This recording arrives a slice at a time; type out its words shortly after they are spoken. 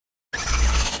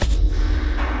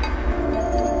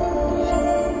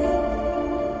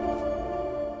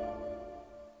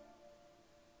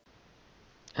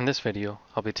In this video,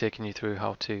 I'll be taking you through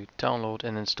how to download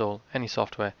and install any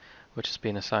software which has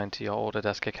been assigned to your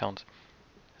Autodesk account.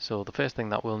 So the first thing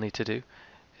that we'll need to do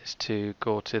is to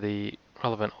go to the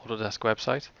relevant Autodesk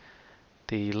website.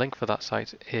 The link for that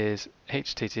site is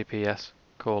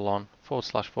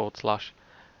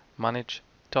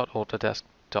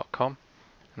https://manage.autodesk.com,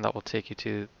 and that will take you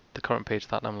to the current page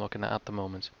that I'm looking at the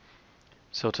moment.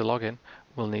 So to log in,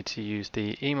 we'll need to use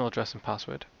the email address and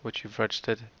password which you've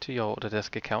registered to your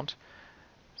Autodesk account.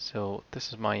 So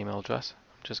this is my email address.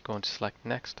 I'm just going to select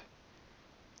next,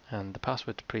 and the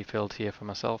password's pre-filled here for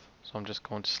myself, so I'm just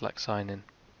going to select sign in.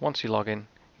 Once you log in,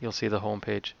 you'll see the home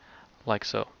page like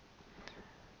so.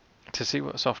 To see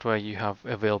what software you have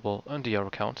available under your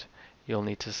account, you'll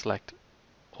need to select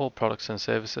all products and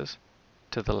services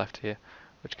to the left here,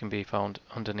 which can be found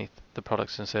underneath the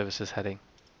products and services heading.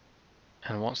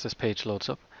 And once this page loads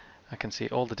up, I can see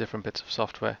all the different bits of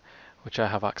software which I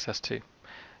have access to.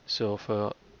 So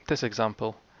for this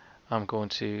example, I'm going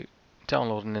to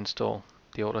download and install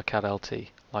the AutoCAD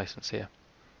LT license here.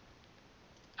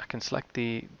 I can select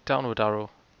the downward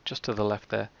arrow just to the left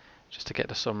there, just to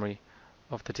get a summary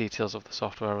of the details of the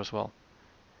software as well.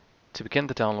 To begin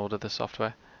the download of the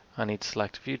software, I need to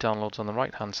select View Downloads on the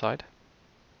right hand side.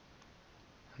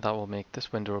 And that will make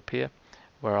this window appear,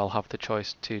 where I'll have the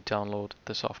choice to download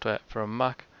the software for a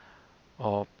Mac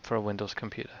or for a Windows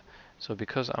computer. So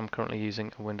because I'm currently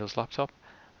using a Windows laptop,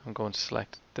 I'm going to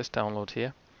select this download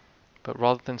here, but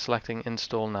rather than selecting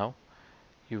Install Now,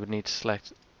 you would need to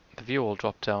select the View All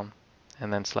drop down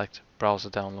and then select Browser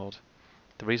Download.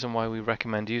 The reason why we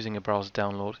recommend using a browser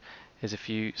download is if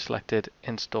you selected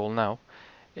Install Now,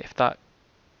 if that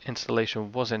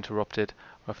installation was interrupted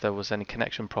or if there was any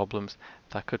connection problems,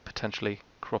 that could potentially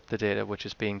corrupt the data which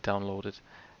is being downloaded,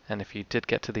 and if you did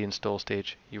get to the install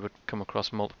stage, you would come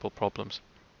across multiple problems.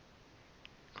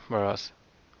 Whereas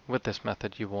with this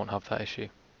method you won't have that issue.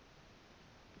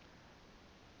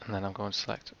 And then I'm going to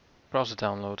select Browser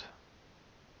Download,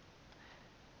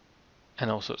 and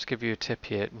also to give you a tip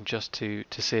here, just to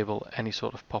disable any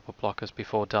sort of pop-up blockers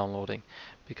before downloading,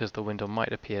 because the window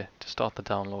might appear to start the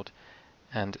download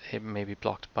and it may be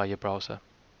blocked by your browser.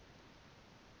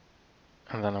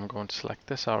 And then I'm going to select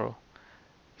this arrow,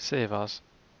 Save As,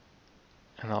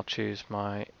 and I'll choose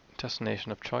my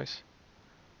destination of choice.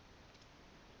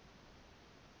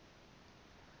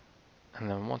 And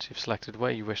then once you've selected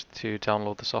where you wish to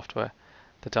download the software,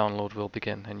 the download will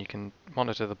begin, and you can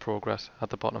monitor the progress at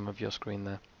the bottom of your screen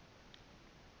there.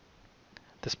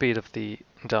 The speed of the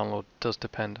download does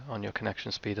depend on your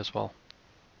connection speed as well.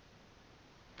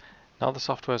 Now the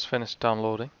software is finished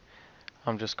downloading,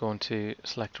 I'm just going to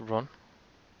select Run.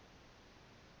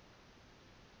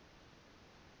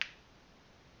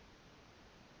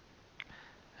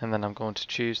 And then I'm going to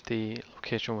choose the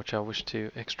location which I wish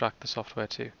to extract the software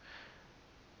to.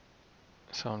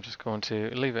 So I'm just going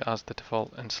to leave it as the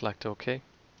default and select OK.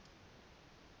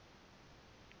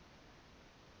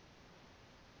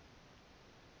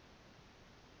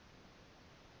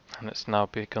 And it's now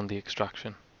begun the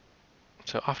extraction.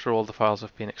 So after all the files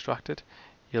have been extracted,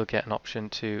 you'll get an option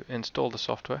to install the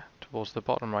software towards the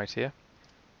bottom right here.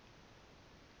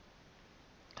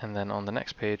 And then on the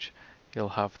next page, you'll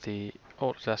have the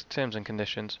Autodesk Terms and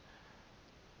Conditions,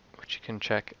 which you can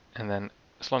check, and then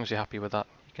as long as you're happy with that,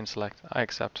 you can select I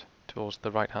accept towards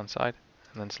the right hand side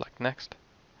and then select Next.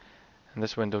 And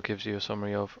this window gives you a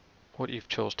summary of what you've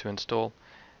chose to install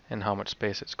and how much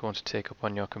space it's going to take up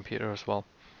on your computer as well.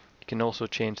 You can also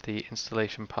change the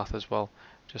installation path as well,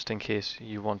 just in case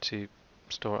you want to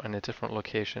store it in a different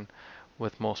location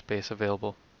with more space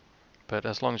available. But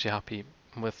as long as you're happy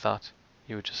with that,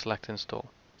 you would just select Install.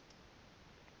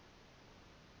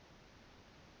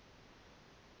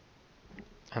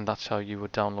 And that's how you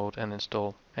would download and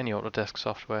install any Autodesk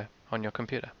software on your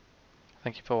computer.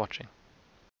 Thank you for watching.